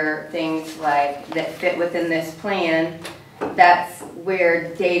where things like that fit within this plan, that's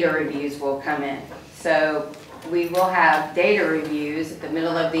where data reviews will come in. So we will have data reviews at the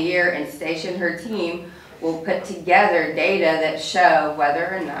middle of the year, and Stacia and her team will put together data that show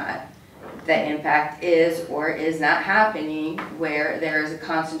whether or not the impact is or is not happening where there is a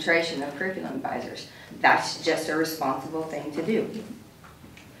concentration of curriculum advisors. That's just a responsible thing to do.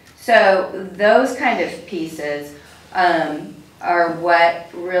 So those kind of pieces are what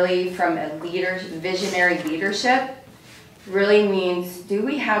really, from a visionary leadership, really means, do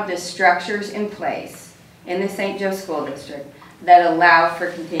we have the structures in place in the St. Joe School District that allow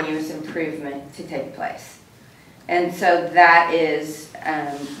for continuous improvement to take place? And so that is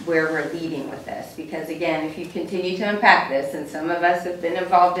where we're leading with this, because again, if you continue to unpack this, and some of us have been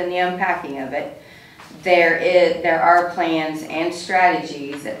involved in the unpacking of it, there are plans and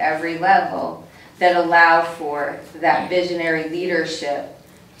strategies at every level that allow for that visionary leadership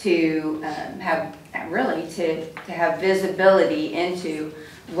to have visibility into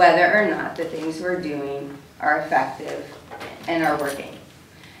whether or not the things we're doing are effective and are working.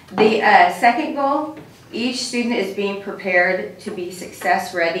 The second goal, each student is being prepared to be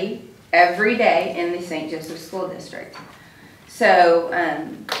success ready every day in the St. Joseph School District. So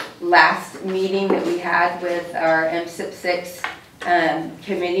last meeting that we had with our MSIP 6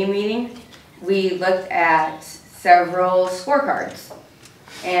 committee meeting, we looked at several scorecards.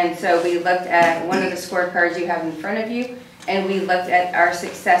 And so we looked at one of the scorecards you have in front of you, and we looked at our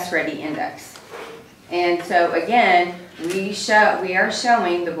Success Ready Index. And so again, we are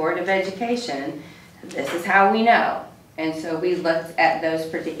showing the Board of Education, this is how we know. And so we looked at those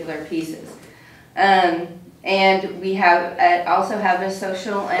particular pieces. And we also have a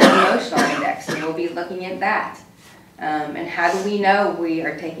social and emotional index, and we'll be looking at that. And how do we know we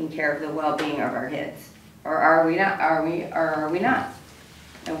are taking care of the well-being of our kids? Or are we not? Are we not?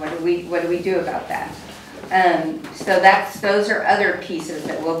 And what do we do about that? So those are other pieces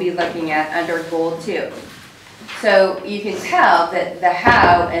that we'll be looking at under goal 2. So you can tell that the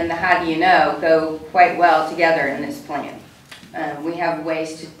how and the how do you know go quite well together in this plan. We have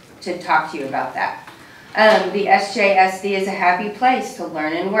ways to talk to you about that. The SJSD is a happy place to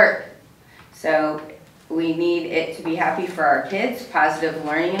learn and work. So we need it to be happy for our kids, positive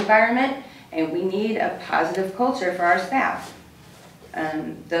learning environment, and we need a positive culture for our staff.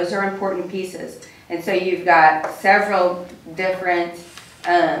 Those are important pieces. And so you've got several different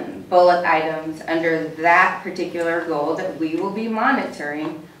bullet items under that particular goal that we will be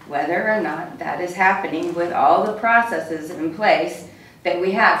monitoring whether or not that is happening with all the processes in place that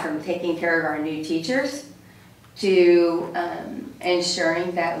we have, from taking care of our new teachers to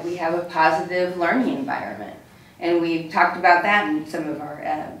ensuring that we have a positive learning environment. And we've talked about that in some of our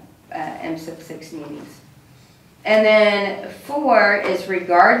MSIP 6 meetings. And then 4 is,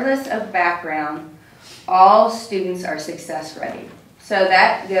 regardless of background, all students are success ready. So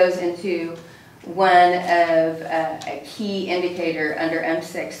that goes into one of a key indicator under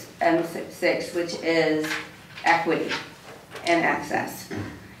MSIP 6, which is equity and access.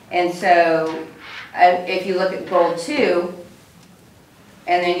 And so if you look at goal 2,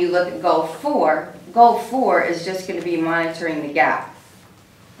 and then you look at goal 4 is just going to be monitoring the gap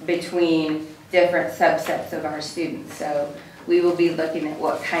between different subsets of our students. So we will be looking at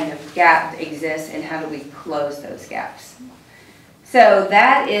what kind of gap exists and how do we close those gaps. So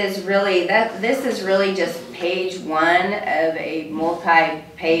that is really, this is really just page 1 of a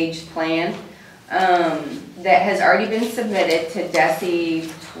multi-page plan that has already been submitted to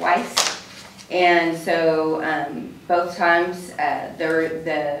DESE twice. And so both times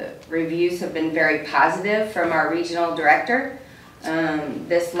the reviews have been very positive from our regional director.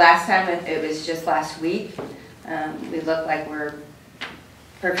 This last time, it was just last week, we look like we're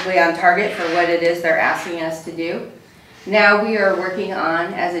perfectly on target for what it is they're asking us to do. Now we are working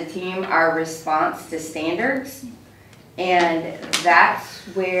on, as a team, our response to standards. And that's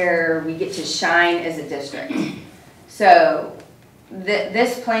where we get to shine as a district. So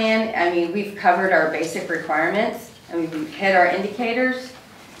this plan, I mean, we've covered our basic requirements. I mean, we've hit our indicators.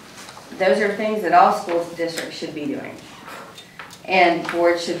 Those are things that all school districts should be doing. And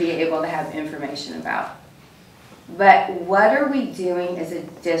boards should be able to have information about. But what are we doing as a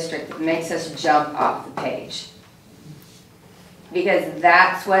district that makes us jump off the page? Because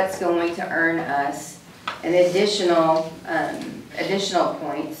that's what's going to earn us an additional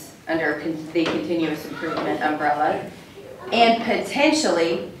points under the continuous improvement umbrella, and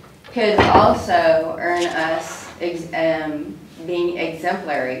potentially could also earn us being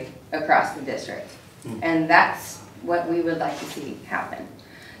exemplary across the district. And that's what we would like to see happen.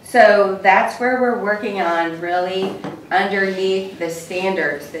 So that's where we're working on, really underneath the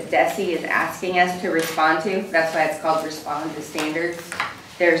standards that DESE is asking us to respond to. That's why it's called Respond to Standards.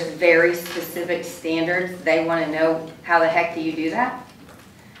 There's very specific standards. They want to know, how the heck do you do that?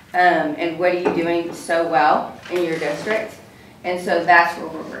 And what are you doing so well in your district? And so that's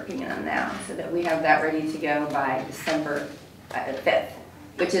what we're working on now, so that we have that ready to go by December 5th,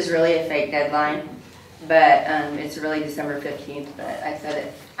 which is really a fake deadline. But it's really December 15th, but I said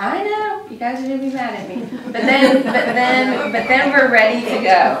it. I know, you guys are gonna be mad at me. But then we're ready to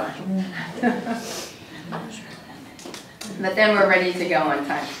go. But then we're ready to go on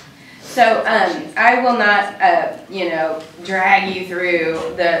time. So I will not, drag you through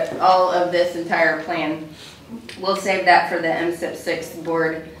all of this entire plan. We'll save that for the MSIP 6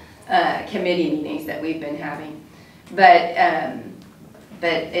 board committee meetings that we've been having. But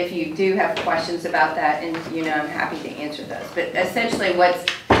if you do have questions about that, and I'm happy to answer those. But essentially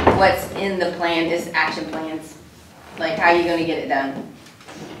what's in the plan is action plans. Like, how are you going to get it done?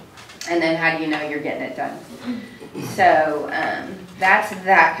 And then how do you know you're getting it done? So that's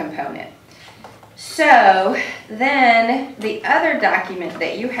that component. So then the other document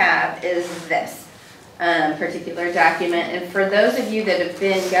that you have is this particular document. And for those of you that have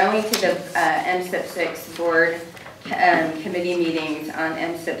been going to the MSIP 6 board committee meetings on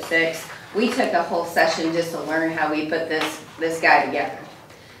MSIP 6, we took a whole session just to learn how we put this guy together.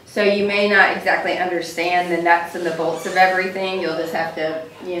 So you may not exactly understand the nuts and the bolts of everything. You'll just have to,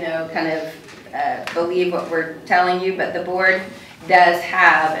 kind of believe what we're telling you. But the board does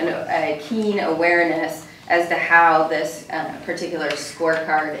have a keen awareness as to how this particular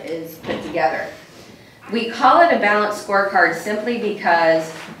scorecard is put together. We call it a balanced scorecard simply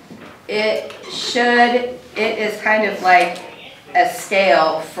because it is kind of like a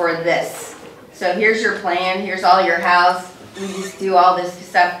scale for this. So here's your plan, here's all your house. We just do all this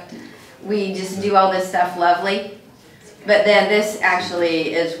stuff. We just do all this stuff lovely. But then this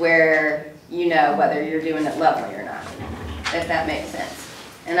actually is where you know whether you're doing it lovely or not, if that makes sense.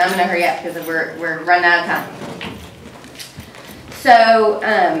 And I'm gonna hurry up because we're running out of time. So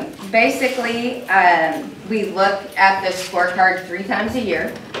basically, we look at the scorecard 3 times a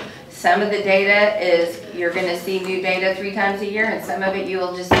year. Some of the data is you're going to see new data 3 times a year, and some of it you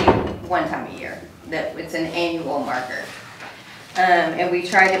will just see 1 time a year. That it's an annual marker. And we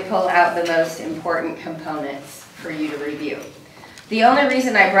try to pull out the most important components for you to review. The only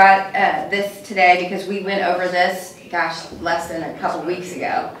reason I brought this today, because we went over this, gosh, less than a couple weeks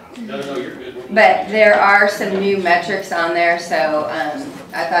ago. No, you're good. But there are some new metrics on there, so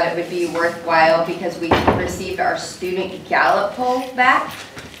I thought it would be worthwhile because we received our student Gallup poll back,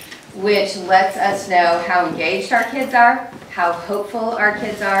 which lets us know how engaged our kids are, how hopeful our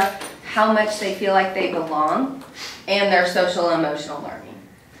kids are, how much they feel like they belong, and their social and emotional learning.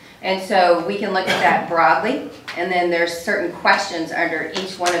 And so we can look at that broadly, and then there's certain questions under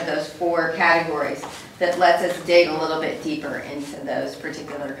each one of those 4 categories that lets us dig a little bit deeper into those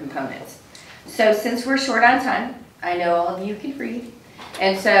particular components. So since we're short on time, I know all of you can read,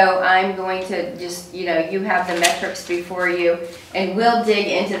 and so I'm going to just, you have the metrics before you, and we'll dig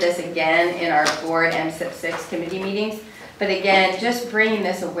into this again in our board MSIP 6 committee meetings. But again, just bringing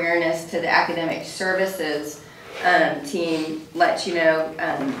this awareness to the academic services team lets you know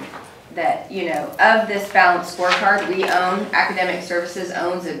that, of this balanced scorecard, we own, academic services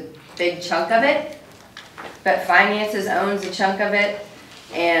owns a big chunk of it, but finances owns a chunk of it,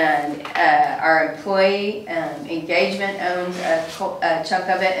 and our employee engagement owns a chunk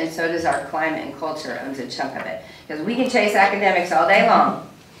of it, and so does our climate and culture owns a chunk of it. Because we can chase academics all day long,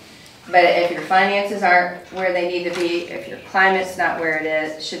 but if your finances aren't where they need to be, if your climate's not where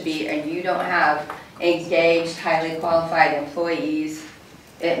it should be, and you don't have engaged, highly qualified employees,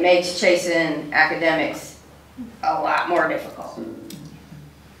 it makes chasing academics a lot more difficult.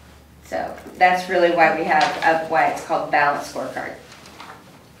 So that's really why we have, why it's called balanced scorecard.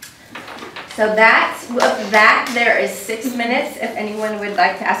 So with that, there is 6 minutes if anyone would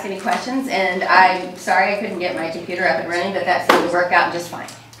like to ask any questions. And I'm sorry I couldn't get my computer up and running, but that seemed to work out just fine.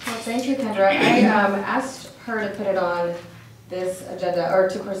 Well, thank you, Kendra. I asked her to put it on this agenda, or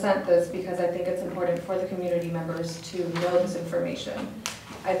to present this, because I think it's important for the community members to know this information.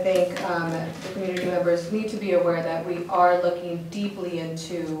 I think the community members need to be aware that we are looking deeply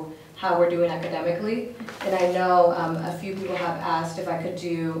into how we're doing academically. And I know a few people have asked if I could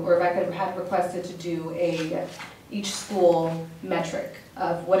do, or if I could have requested to do each school metric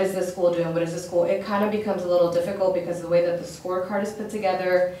of what is this school doing, what is this school. It kind of becomes a little difficult because the way that the scorecard is put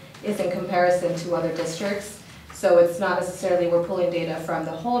together is in comparison to other districts. So it's not necessarily we're pulling data from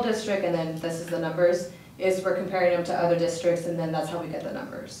the whole district and then this is the numbers, is we're comparing them to other districts and then that's how we get the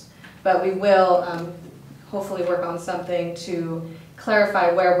numbers. But we will hopefully work on something to clarify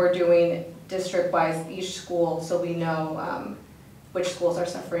where we're doing district-wise each school so we know which schools are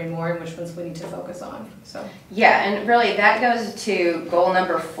suffering more and which ones we need to focus on. So yeah, and really that goes to goal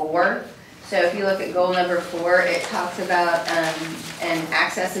number 4. So if you look at goal number 4, it talks about an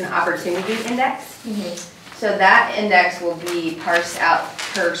access and opportunity index. So that index will be parsed out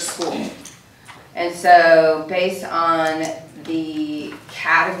per school. And so based on the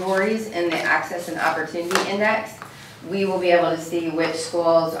categories in the access and opportunity index, we will be able to see which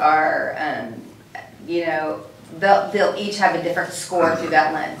schools are, you know, they'll each have a different score through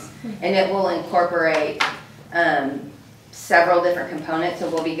that lens. And it will incorporate several different components, so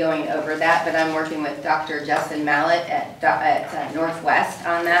we'll be going over that, but I'm working with Dr. Justin Mallett at Northwest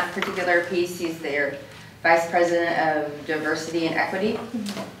on that particular piece. He's their Vice President of Diversity and Equity.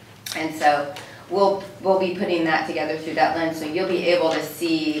 And so we'll be putting that together through that lens, so you'll be able to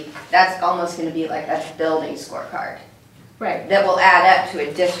see, that's almost going to be like a building scorecard. right. That will add up to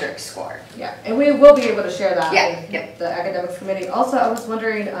a district score. Yeah, and we will be able to share that Yeah, with the academics committee. Also, I was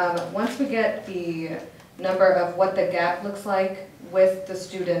wondering, once we get the number of what the gap looks like with the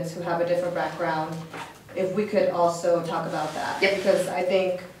students who have a different background, if we could also talk about that. Yep. Because I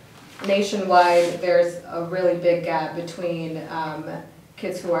think nationwide, there's a really big gap between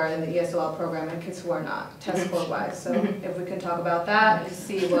kids who are in the ESOL program and kids who are not, test score wise. So if we can talk about that and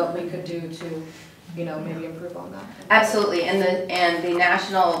see what we could do to, you know, maybe improve on that. Absolutely, and the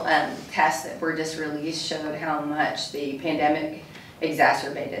national test that were just released showed how much the pandemic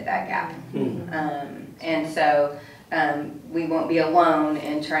exacerbated that gap. And so we won't be alone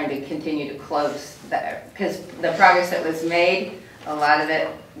in trying to continue to close that, because the progress that was made, a lot of it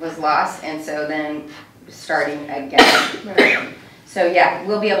was lost, and so then starting again. So yeah,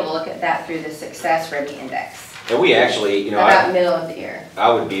 we'll be able to look at that through the Success Ready Index. And we actually, you know, About middle of the year.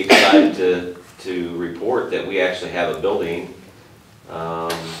 I would be excited to report that we actually have a building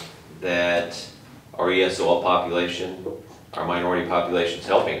that our ESOL population, our minority population is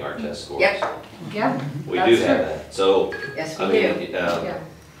helping our test scores. Yep. Yeah. We do have that. So, Yes, I we mean, do. Yeah.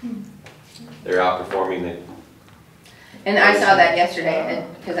 they're outperforming the. And I saw that yesterday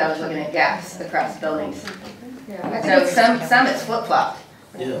because I was looking at gaps across buildings. Yeah. I So think some it's flip-flopped.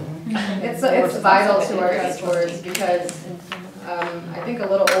 Yeah. it's vital to our test scores because I think a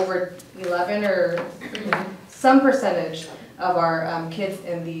little over 11 or some percentage of our kids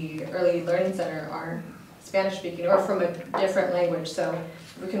in the early learning center are Spanish speaking or from a different language. So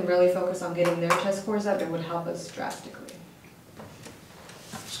if we can really focus on getting their test scores up, it would help us drastically.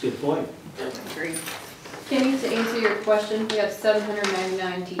 That's a good point. Agreed. Kenny, to answer your question, we have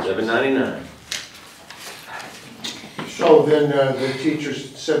 799 teachers. 799. So then the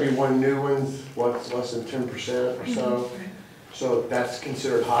teachers, 71 new ones, what's less than 10% or so? So that's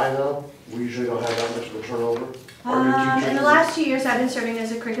considered high though? We usually don't have that much of a turnover? In the last 2 years I've been serving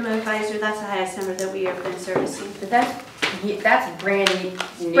as a curriculum advisor, that's the highest number that we have been servicing. But that's brand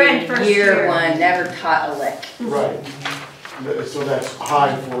new, Brand first year. one, never taught a lick. Right. So that's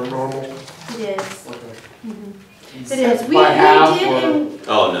high for normal? It is. Okay. It is. We By half did, or- and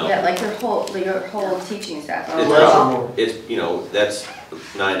Oh, no. Yeah, like your whole teaching staff. It's less or probably, more? it's, you know, that's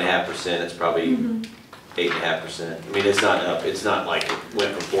 9.5%, it's probably 8.5%. I mean, it's not up, it's not like it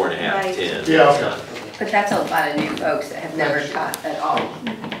went from 4.5 to Right. 10. Yeah, It's okay. not. But that's a lot of new folks that have never taught at all.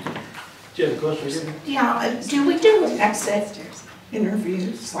 Do you have a question? Yeah, do we do exit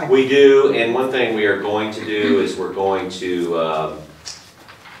interviews? Like, We do, and one thing we are going to do is we're going to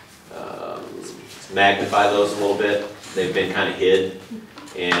magnify those a little bit. They've been kind of hid,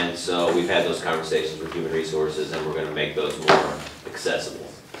 and so we've had those conversations with Human Resources, and we're going to make those more accessible.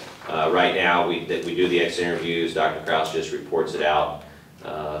 Right now, we do the exit interviews. Dr. Kraus just reports it out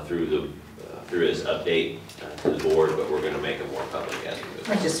through the through his update to the board, but we're gonna make it more public as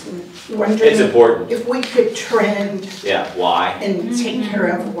we I go. just It's wondering important, if we could trend yeah, why? and take care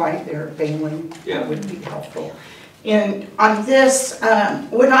of why they're failing, Yeah. that would be helpful. And on this,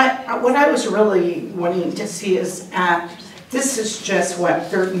 what I was really wanting to see is this is just what,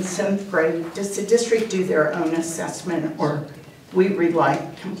 3rd and 7th grade, does the district do their own assessment or we rely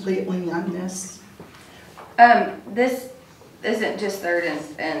completely on this? This isn't just 3rd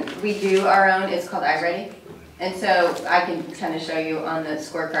and we do our own, it's called iReady. And so I can kind of show you on the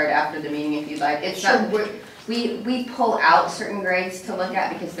scorecard after the meeting if you'd like. It's not, we pull out certain grades to look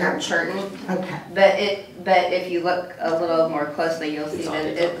at because they're pertinent. Okay. But if you look a little more closely, you'll see that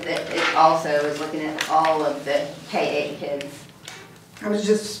it also is looking at all of the K-8 kids. I was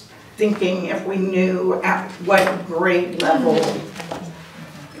just thinking if we knew at what grade level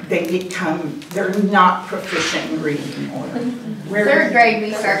they're not proficient in reading or where. 3rd grade,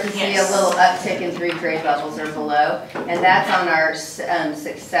 we start to see a little uptick in 3 grade levels or below, and that's on our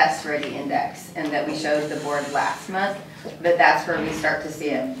Success Ready Index, and that we showed the board last month, but that's where we start to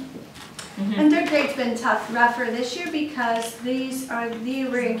see it. And 3rd grade's been rougher this year because they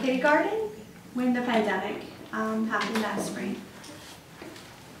were in kindergarten when the pandemic happened that spring.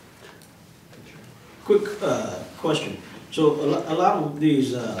 Quick question. So a lot of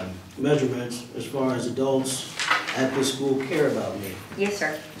these measurements, as far as adults at this school care about me. Yes,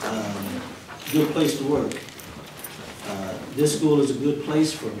 sir. Good place to work. This school is a good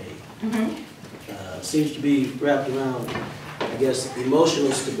place for me. Seems to be wrapped around, I guess,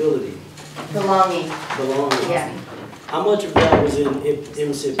 emotional stability. Belonging. Yeah. How much of that was in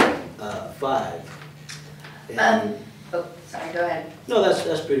MSIP 5? Oh, sorry, go ahead. No,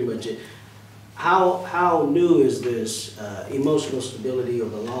 that's pretty much it. How new is this emotional stability or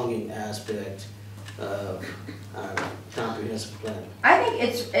belonging aspect of our comprehensive plan? I think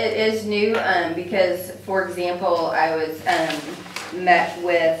it is new because, for example, I was met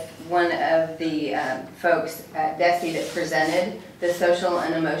with one of the folks at DESE that presented the social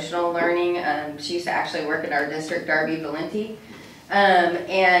and emotional learning. She used to actually work in our district, Darby Valenti. And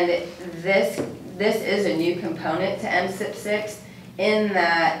this is a new component to MSIP 6 in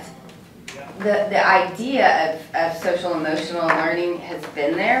that the idea of social emotional learning has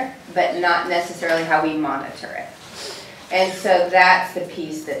been there, but not necessarily how we monitor it. And so that's the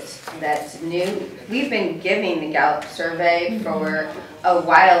piece that's new. We've been giving the Gallup survey for a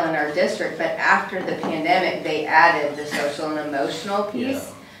while in our district, but after the pandemic, they added the social and emotional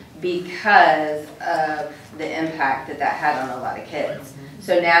piece because of the impact that had on a lot of kids.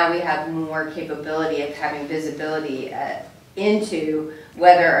 So now we have more capability of having visibility into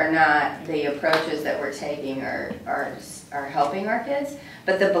whether or not the approaches that we're taking are helping our kids.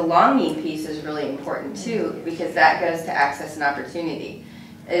 But the belonging piece is really important too, because that goes to access and opportunity.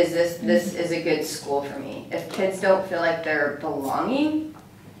 Is this is a good school for me? If kids don't feel like they're belonging,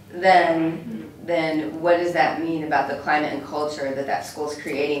 then what does that mean about the climate and culture that school's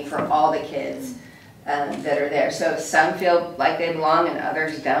creating for all the kids that are there? So if some feel like they belong and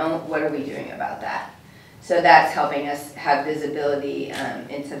others don't, what are we doing about that? So that's helping us have visibility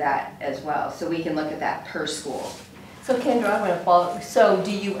into that as well. So we can look at that per school. So Kendra, I'm going to follow. So do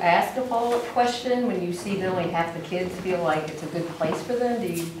you ask a follow-up question when you see that only half the kids feel like it's a good place for them?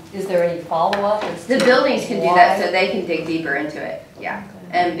 Is there any follow-up? The buildings can do that so they can dig deeper into it, yeah.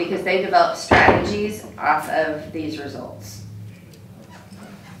 Okay. And because they develop strategies off of these results.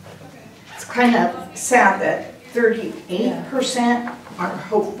 It's kind of sad that 38% are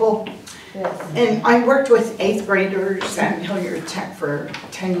hopeful. Yes. And I worked with 8th graders at Hilliard Tech for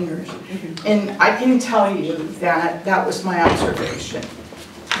 10 years. And I can tell you that was my observation.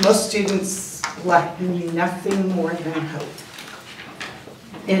 Most students lack nothing more than hope.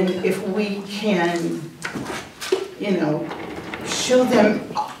 And if we can, show them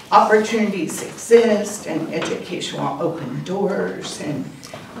opportunities exist and education will open doors, and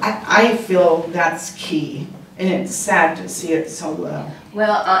I feel that's key. And it's sad to see it so low.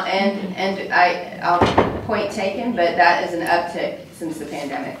 Well, I'll point taken, but that is an uptick since the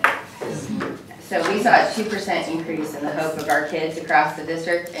pandemic. So we saw a 2% increase in the hope of our kids across the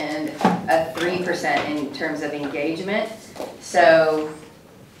district and a 3% in terms of engagement. So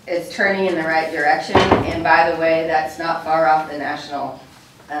it's turning in the right direction. And by the way, that's not far off the national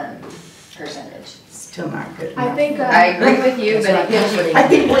percentage. Still not good enough. I agree with you, but it gives you. I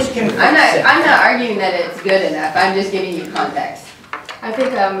think we can. I'm not arguing that it's good enough. I'm just giving you context. I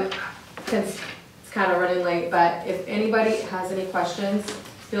think since it's kind of running late, but if anybody has any questions,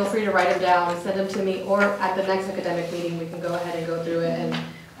 feel free to write them down, send them to me, or at the next academic meeting we can go ahead and go through it and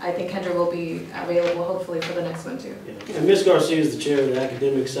I think Kendra will be available hopefully for the next one too. Yeah. And Ms. Garcia is the chair of the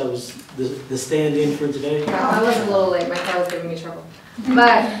academics. I was the stand-in for today. I was a little late, my car was giving me trouble.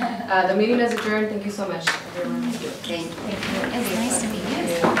 But the meeting is adjourned, thank you so much, everyone. Thank you. Thank you. It was nice to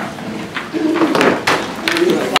meet you.